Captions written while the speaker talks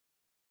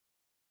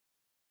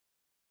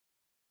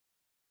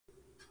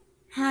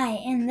Hi,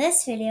 in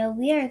this video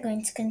we are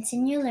going to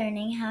continue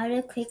learning how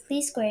to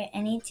quickly square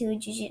any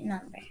two-digit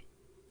number.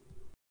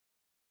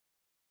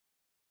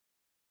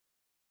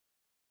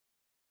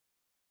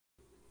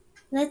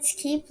 Let's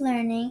keep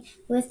learning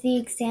with the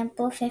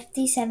example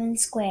 57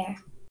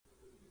 square.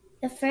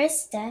 The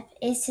first step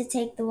is to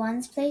take the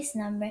ones place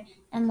number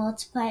and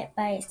multiply it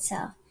by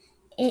itself.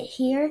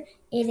 Here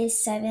it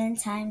is 7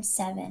 times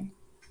 7.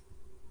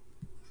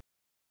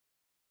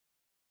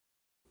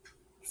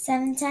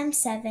 7 times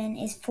 7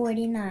 is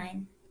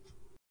 49.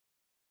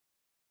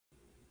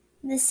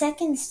 The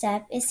second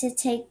step is to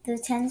take the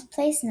tens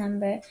place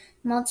number,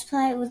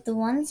 multiply it with the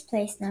ones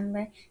place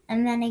number,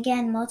 and then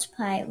again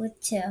multiply it with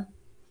 2.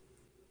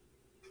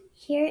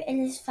 Here it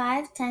is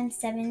 5 times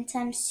 7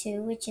 times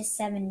 2, which is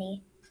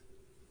 70.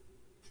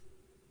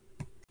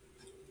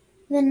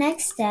 The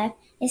next step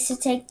is to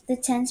take the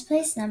tens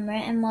place number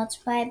and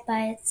multiply it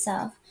by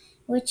itself,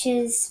 which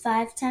is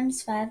 5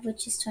 times 5,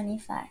 which is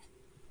 25.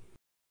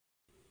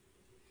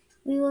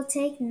 We will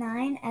take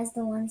 9 as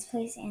the ones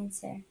place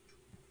answer.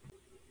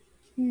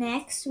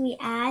 Next, we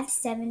add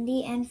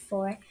 70 and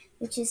 4,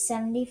 which is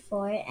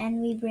 74,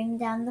 and we bring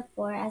down the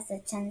 4 as the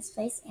tens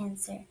place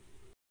answer.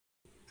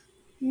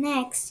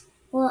 Next,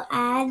 we'll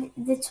add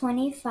the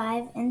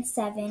 25 and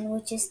 7,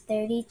 which is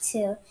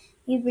 32.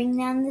 We bring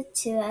down the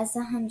 2 as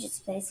the hundreds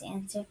place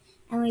answer,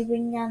 and we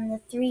bring down the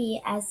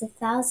 3 as the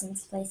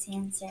thousands place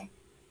answer.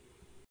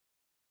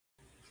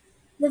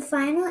 The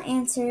final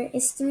answer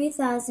is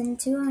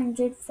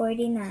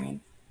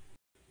 3,249.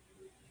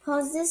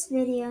 Pause this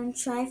video and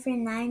try for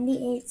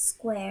 98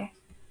 square.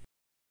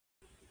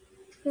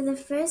 For the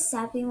first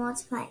step, we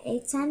multiply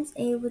 8 times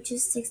 8, which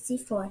is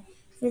 64.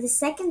 For the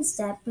second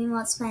step, we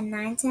multiply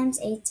 9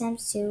 times 8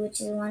 times 2, which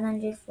is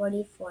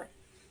 144.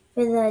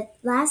 For the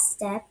last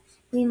step,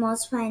 we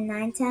multiply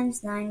 9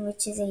 times 9,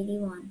 which is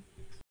 81.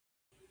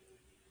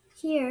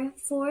 Here,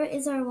 4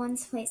 is our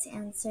ones place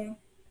answer.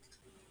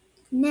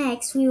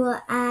 Next, we will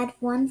add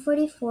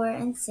 144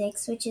 and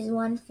 6, which is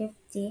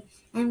 150,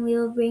 and we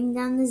will bring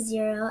down the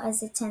 0 as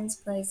the tens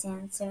place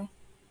answer.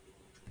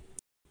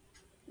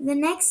 The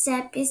next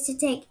step is to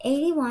take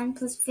 81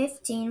 plus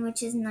 15,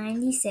 which is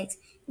 96.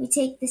 We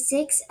take the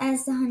 6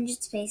 as the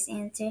hundreds place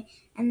answer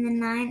and the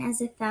 9 as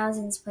the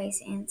thousands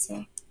place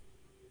answer.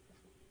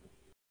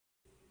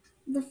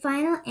 The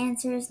final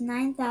answer is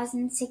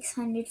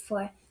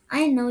 9,604.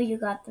 I know you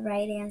got the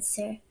right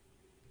answer.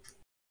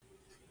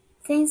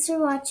 Thanks for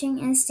watching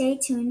and stay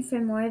tuned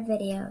for more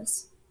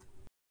videos.